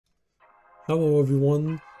Hello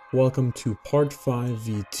everyone, welcome to part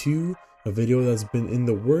 5v2, a video that's been in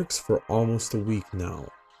the works for almost a week now.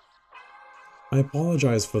 I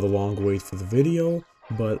apologize for the long wait for the video,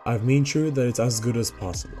 but I've made sure that it's as good as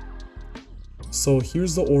possible. So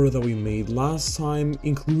here's the aura that we made last time,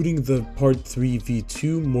 including the part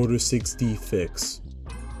 3v2 Motor 6D fix.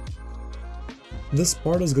 This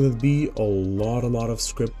part is going to be a lot of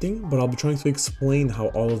scripting, but I'll be trying to explain how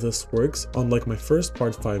all of this works, unlike my first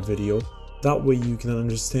part 5 video. That way you can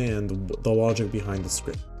understand the logic behind the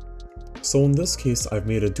script. So in this case, I've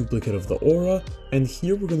made a duplicate of the aura, and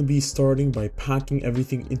here we're going to be starting by packing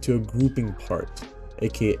everything into a grouping part,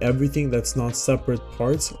 aka everything that's not separate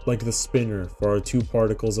parts like the spinner for our two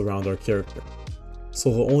particles around our character. So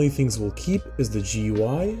the only things we'll keep is the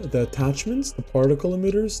GUI, the attachments, the particle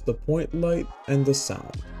emitters, the point light, and the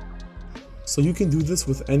sound. So you can do this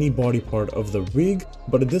with any body part of the rig,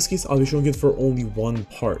 but in this case I'll be showing it for only one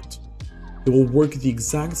part. It will work the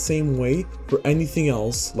exact same way for anything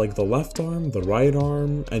else like the left arm, the right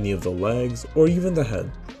arm, any of the legs, or even the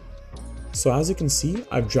head. So as you can see,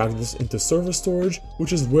 I've dragged this into server storage,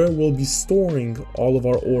 which is where we'll be storing all of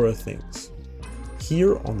our aura things.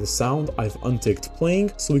 Here on the sound, I've unticked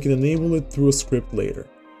playing so we can enable it through a script later.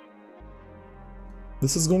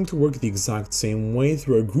 This is going to work the exact same way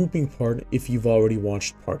through a grouping part if you've already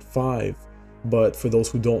watched part 5, but for those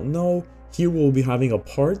who don't know, here we'll be having a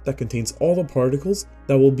part that contains all the particles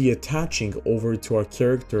that will be attaching over to our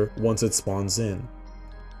character once it spawns in.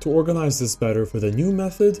 To organize this better for the new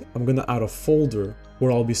method, I'm going to add a folder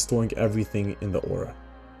where I'll be storing everything in the aura.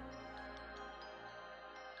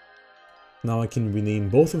 Now I can rename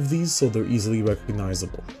both of these so they're easily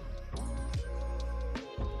recognizable.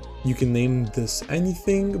 You can name this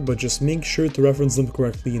anything, but just make sure to reference them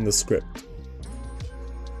correctly in the script.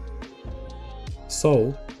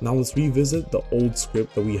 So now let's revisit the old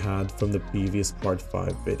script that we had from the previous part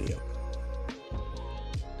 5 video.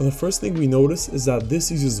 Well, the first thing we notice is that this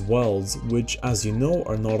uses welds, which as you know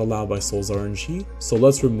are not allowed by SOL'S RNG, so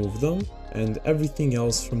let's remove them, and everything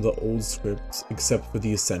else from the old script except for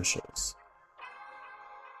the essentials.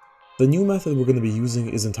 The new method we're going to be using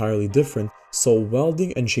is entirely different, so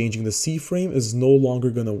welding and changing the C-frame is no longer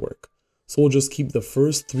going to work. So we'll just keep the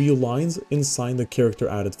first 3 lines inside the character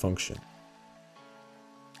added function.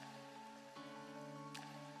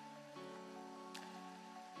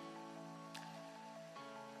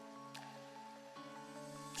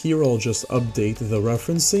 Here I'll just update the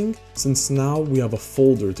referencing, since now we have a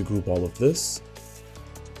folder to group all of this.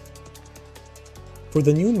 For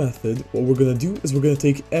the new method, what we're going to do is we're going to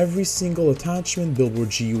take every single attachment, billboard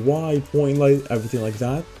GUI, point light, everything like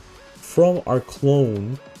that, from our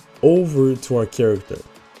clone over to our character,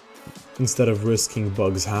 instead of risking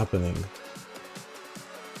bugs happening.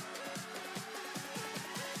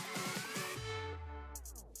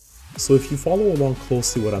 So if you follow along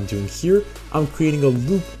closely what I'm doing here, I'm creating a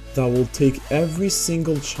loop that will take every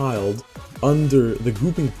single child under the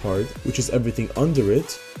grouping part, which is everything under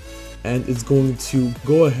it, and it's going to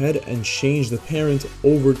go ahead and change the parent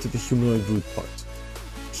over to the humanoid root part.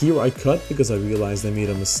 Here I cut because I realized I made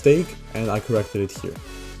a mistake and I corrected it here.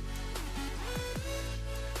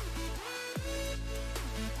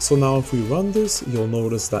 So now if we run this, you'll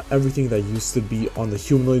notice that everything that used to be on the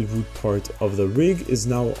humanoid root part of the rig is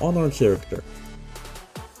now on our character.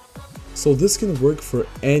 So this can work for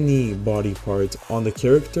any body part on the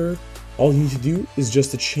character. All you need to do is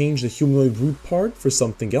just to change the humanoid root part for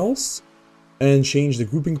something else, and change the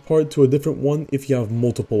grouping part to a different one if you have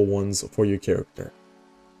multiple ones for your character.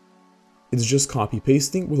 It's just copy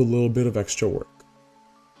pasting with a little bit of extra work.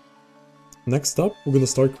 Next up, we're going to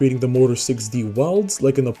start creating the Motor 6D welds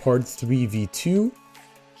like in the part 3v2,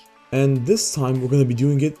 and this time we're going to be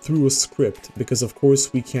doing it through a script because of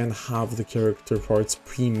course we can't have the character parts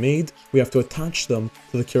pre-made, we have to attach them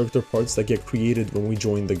to the character parts that get created when we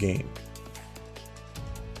join the game.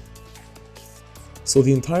 So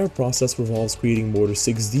the entire process revolves creating Motor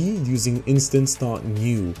 6D using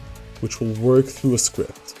instance.new, which will work through a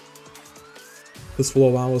script. This will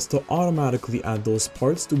allow us to automatically add those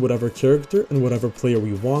parts to whatever character and whatever player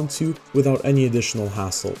we want to without any additional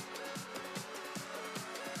hassle.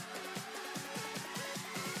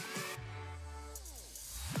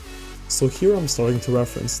 So here I'm starting to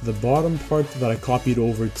reference the bottom part that I copied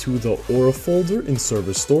over to the aura folder in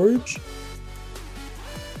server storage.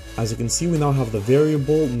 As you can see, we now have the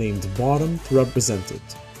variable named bottom to represent it.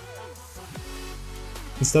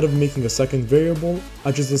 Instead of making a second variable,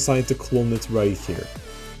 I just decided to clone it right here.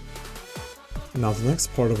 Now the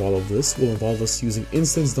next part of all of this will involve us using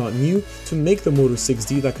instance.new to make the Motor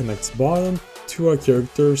 6D that connects bottom to our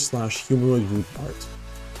character / humanoid root part.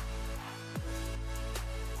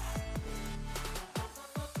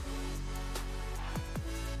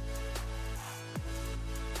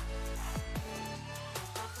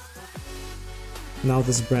 Now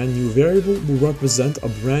this brand new variable will represent a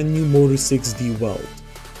brand new Motor 6D weld,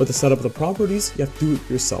 but to set up the properties, you have to do it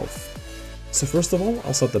yourself. So first of all,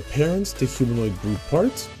 I'll set the parent to humanoid brute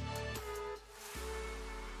part.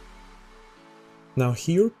 Now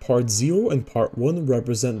here, part 0 and part 1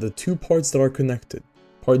 represent the two parts that are connected.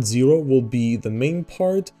 Part 0 will be the main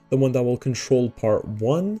part, the one that will control part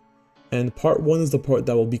 1, and part 1 is the part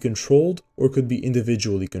that will be controlled or could be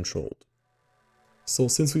individually controlled. So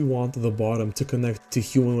since we want the bottom to connect to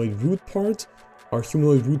humanoid root part, our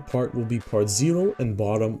humanoid root part will be part 0 and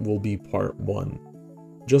bottom will be part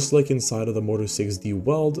 1. Just like inside of the Motor 6D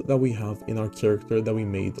weld that we have in our character that we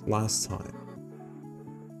made last time.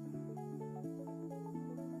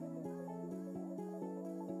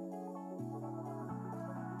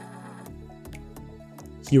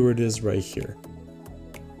 Here it is right here.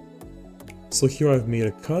 So here I've made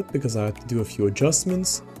a cut because I had to do a few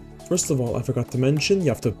adjustments. First of all, I forgot to mention you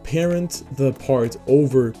have to parent the part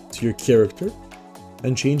over to your character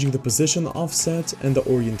and changing the position, offset, and the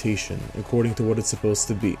orientation according to what it's supposed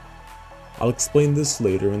to be. I'll explain this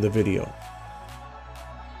later in the video.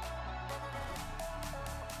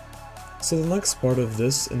 So the next part of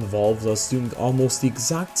this involves us doing almost the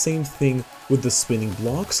exact same thing with the spinning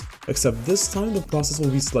blocks, except this time the process will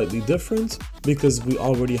be slightly different because we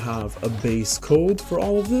already have a base code for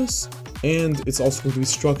all of this, and it's also going to be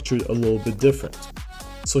structured a little bit different.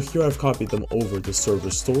 So here I've copied them over to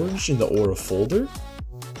server storage in the Aura folder.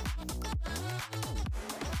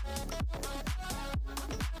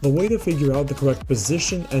 The way to figure out the correct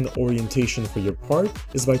position and orientation for your part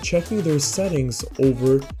is by checking their settings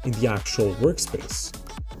over in the actual workspace.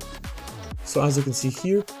 So as you can see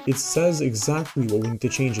here, it says exactly what we need to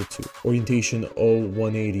change it to. Orientation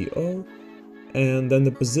 0180, and then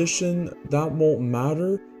the position, that won't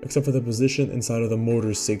matter except for the position inside of the Motor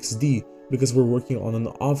 6D because we're working on an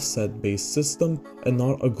offset based system and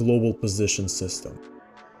not a global position system.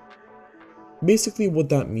 Basically what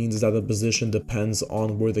that means is that the position depends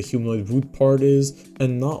on where the humanoid root part is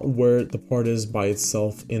and not where the part is by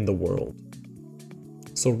itself in the world.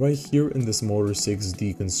 So right here in this Motor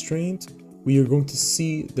 6D constraint, we are going to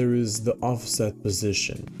see there is the offset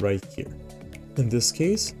position right here. In this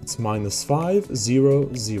case, it's -5,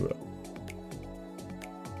 0, 0.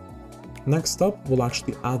 Next up, we'll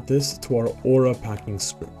actually add this to our Aura packing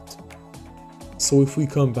script. So if we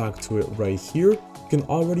come back to it right here, we can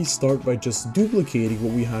already start by just duplicating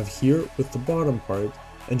what we have here with the bottom part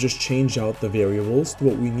and just change out the variables to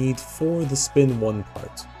what we need for the spin 1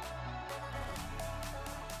 part.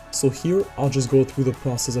 So here, I'll just go through the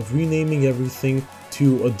process of renaming everything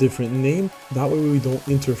to a different name, that way we don't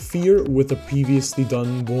interfere with the previously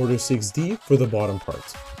done Motor 6D for the bottom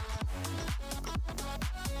part.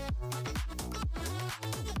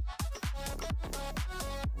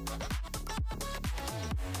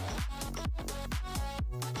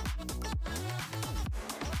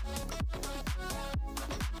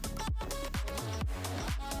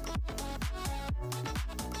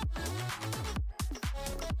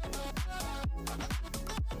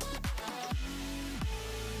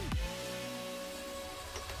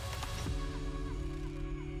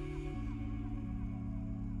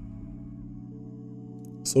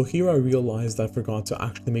 So here I realized I forgot to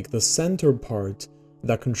actually make the center part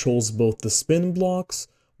that controls both the spin blocks,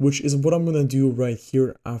 which is what I'm going to do right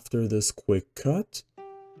here after this quick cut.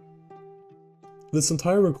 This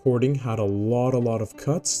entire recording had a lot of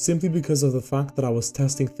cuts simply because of the fact that I was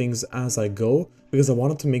testing things as I go because I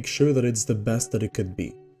wanted to make sure that it's the best that it could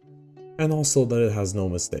be. And also that it has no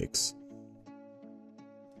mistakes.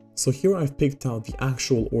 So here I've picked out the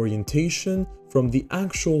actual orientation from the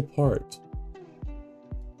actual part.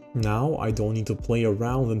 Now I don't need to play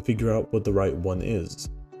around and figure out what the right one is.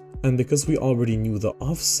 And because we already knew the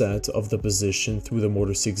offset of the position through the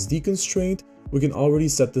Motor 6D constraint, we can already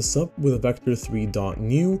set this up with a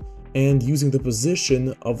vector3.new and using the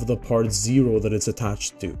position of the part 0 that it's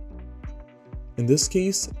attached to. In this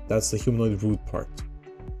case, that's the humanoid root part.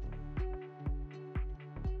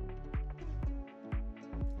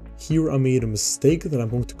 Here I made a mistake that I'm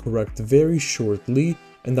going to correct very shortly,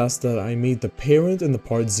 and that's that I made the parent and the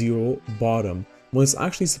part 0 bottom, when it's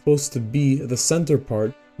actually supposed to be the center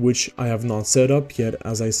part, which I have not set up yet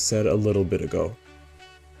as I said a little bit ago.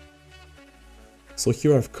 So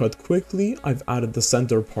here I've cut quickly, I've added the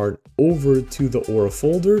center part over to the Aura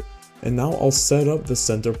folder, and now I'll set up the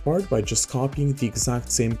center part by just copying the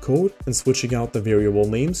exact same code and switching out the variable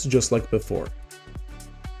names just like before.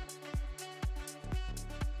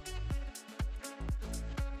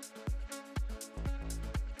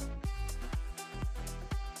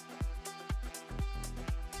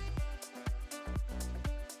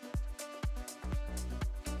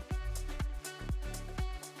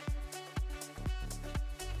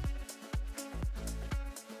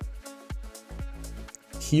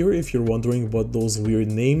 here, if you're wondering what those weird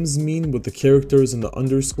names mean with the characters and the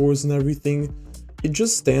underscores and everything, it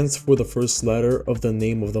just stands for the first letter of the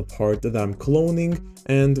name of the part that I'm cloning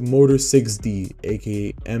and motor 6D,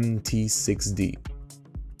 aka MT6D.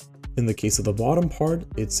 In the case of the bottom part,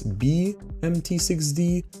 it's B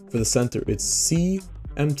MT6D, for the center it's C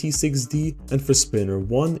MT6D, and for spinner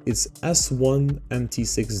 1 it's S1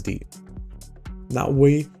 MT6D. That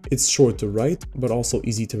way, it's short to write, but also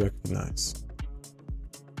easy to recognize.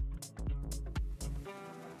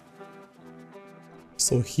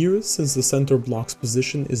 So here, since the center block's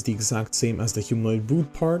position is the exact same as the humanoid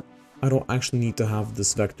brute part, I don't actually need to have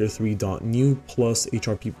this vector3.new plus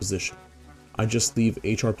HRP position. I just leave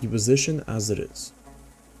HRP position as it is.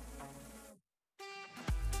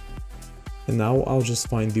 And now I'll just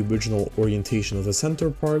find the original orientation of the center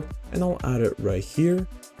part and I'll add it right here.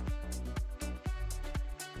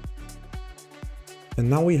 And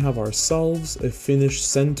now we have ourselves a finished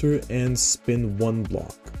center and spin 1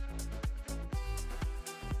 block.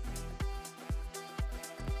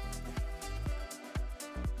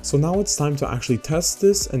 So now it's time to actually test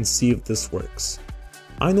this and see if this works.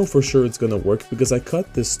 I know for sure it's gonna work because I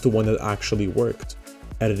cut this to one that actually worked.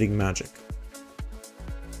 Editing magic.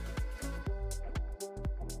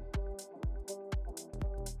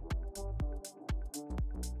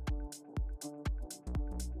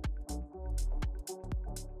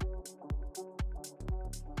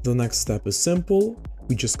 The next step is simple.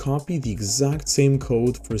 We just copy the exact same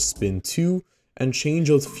code for spin 2 and change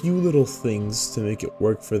a few little things to make it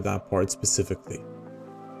work for that part specifically.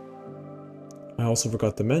 I also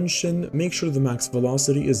forgot to mention, make sure the max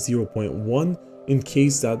velocity is 0.1 in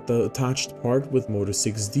case that the attached part with motor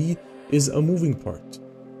 6D is a moving part.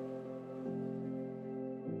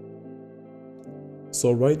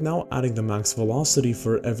 So right now, adding the max velocity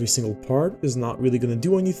for every single part is not really going to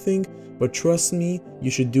do anything, but trust me, you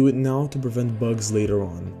should do it now to prevent bugs later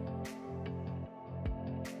on.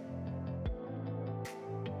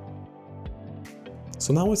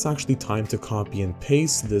 So now it's actually time to copy and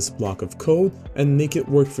paste this block of code and make it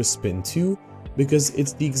work for spin 2, because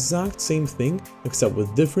it's the exact same thing except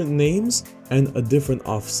with different names and a different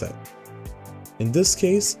offset. In this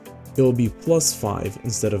case, it will be +5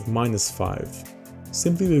 instead of -5,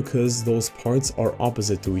 simply because those parts are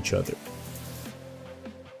opposite to each other.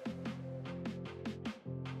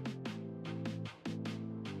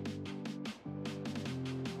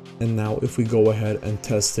 And now if we go ahead and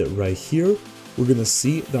test it right here, we're gonna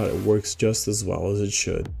see that it works just as well as it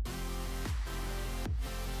should.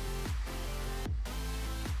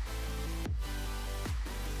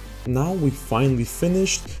 Now we finally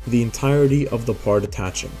finished the entirety of the part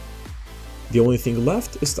attaching. The only thing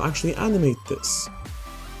left is to actually animate this.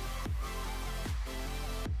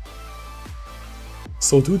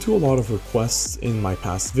 So due to a lot of requests in my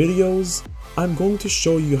past videos, I'm going to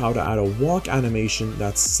show you how to add a walk animation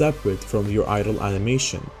that's separate from your idle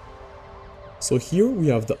animation. So here we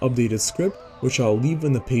have the updated script, which I'll leave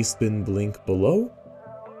in the paste bin link below.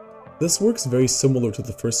 This works very similar to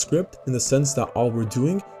the first script in the sense that all we're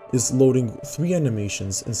doing is loading 3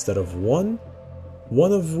 animations instead of one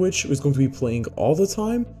of which is going to be playing all the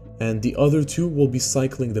time, and the other 2 will be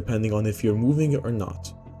cycling depending on if you're moving it or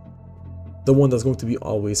not. The one that's going to be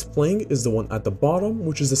always playing is the one at the bottom,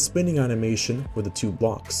 which is a spinning animation for the 2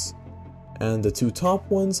 blocks. And the 2 top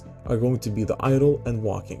ones are going to be the idle and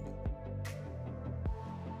walking.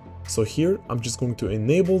 So here, I'm just going to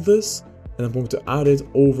enable this, and I'm going to add it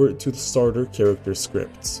over to the starter character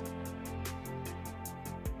scripts.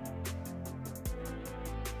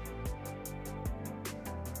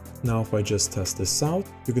 Now if I just test this out,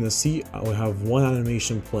 you're gonna see I will have one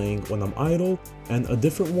animation playing when I'm idle, and a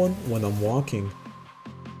different one when I'm walking.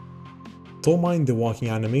 Don't mind the walking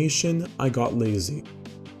animation, I got lazy.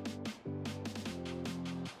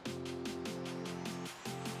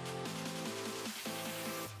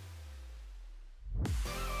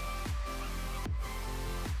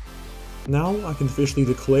 Now I can officially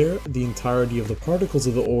declare the entirety of the particles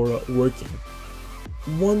of the aura working.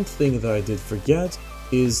 One thing that I did forget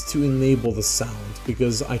is to enable the sound,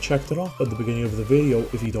 because I checked it off at the beginning of the video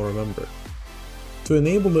if you don't remember. To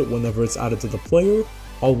enable it whenever it's added to the player,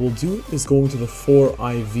 all we'll do is go into the for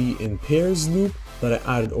IV in pairs loop that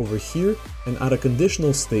I added over here and add a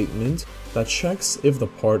conditional statement that checks if the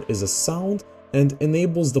part is a sound and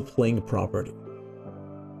enables the playing property.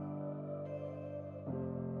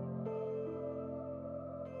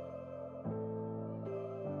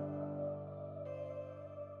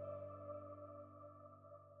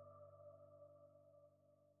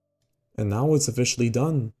 And now it's officially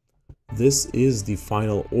done. This is the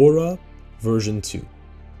final aura version 2.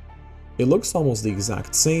 It looks almost the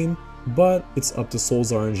exact same, but it's up to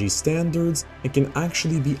SOL'S RNG standards and can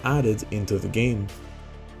actually be added into the game.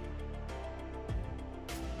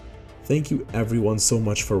 Thank you everyone so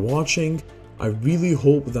much for watching. I really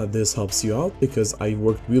hope that this helps you out because I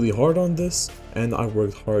worked really hard on this and I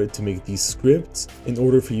worked hard to make these scripts in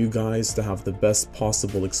order for you guys to have the best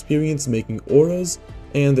possible experience making auras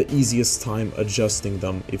and the easiest time adjusting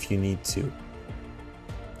them if you need to.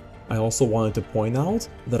 I also wanted to point out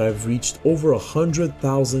that I've reached over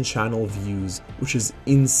 100,000 channel views, which is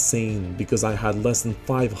insane because I had less than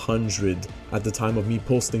 500 at the time of me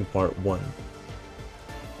posting part 1.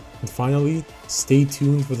 And finally, stay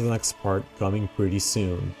tuned for the next part coming pretty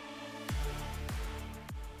soon.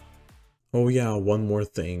 Oh yeah, one more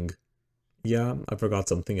thing. Yeah, I forgot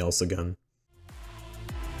something else again.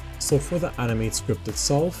 So for the animate script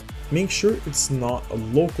itself, make sure it's not a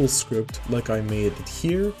local script like I made it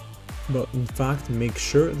here, but in fact make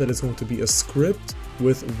sure that it's going to be a script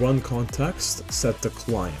with run context set to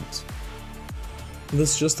client.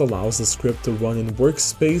 This just allows the script to run in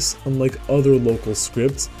workspace, unlike other local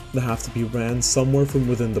scripts that have to be ran somewhere from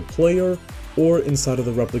within the player or inside of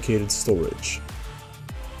the replicated storage.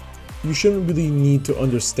 You shouldn't really need to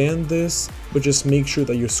understand this, but just make sure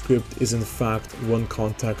that your script is in fact run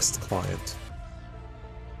context client.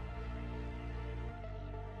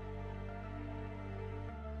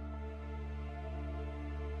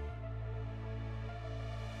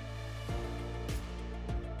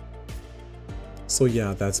 So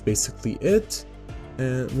yeah, that's basically it,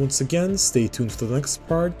 and once again, stay tuned for the next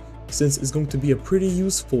part, since it's going to be a pretty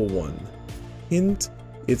useful one. Hint,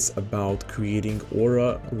 it's about creating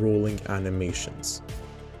aura rolling animations.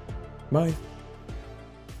 Bye!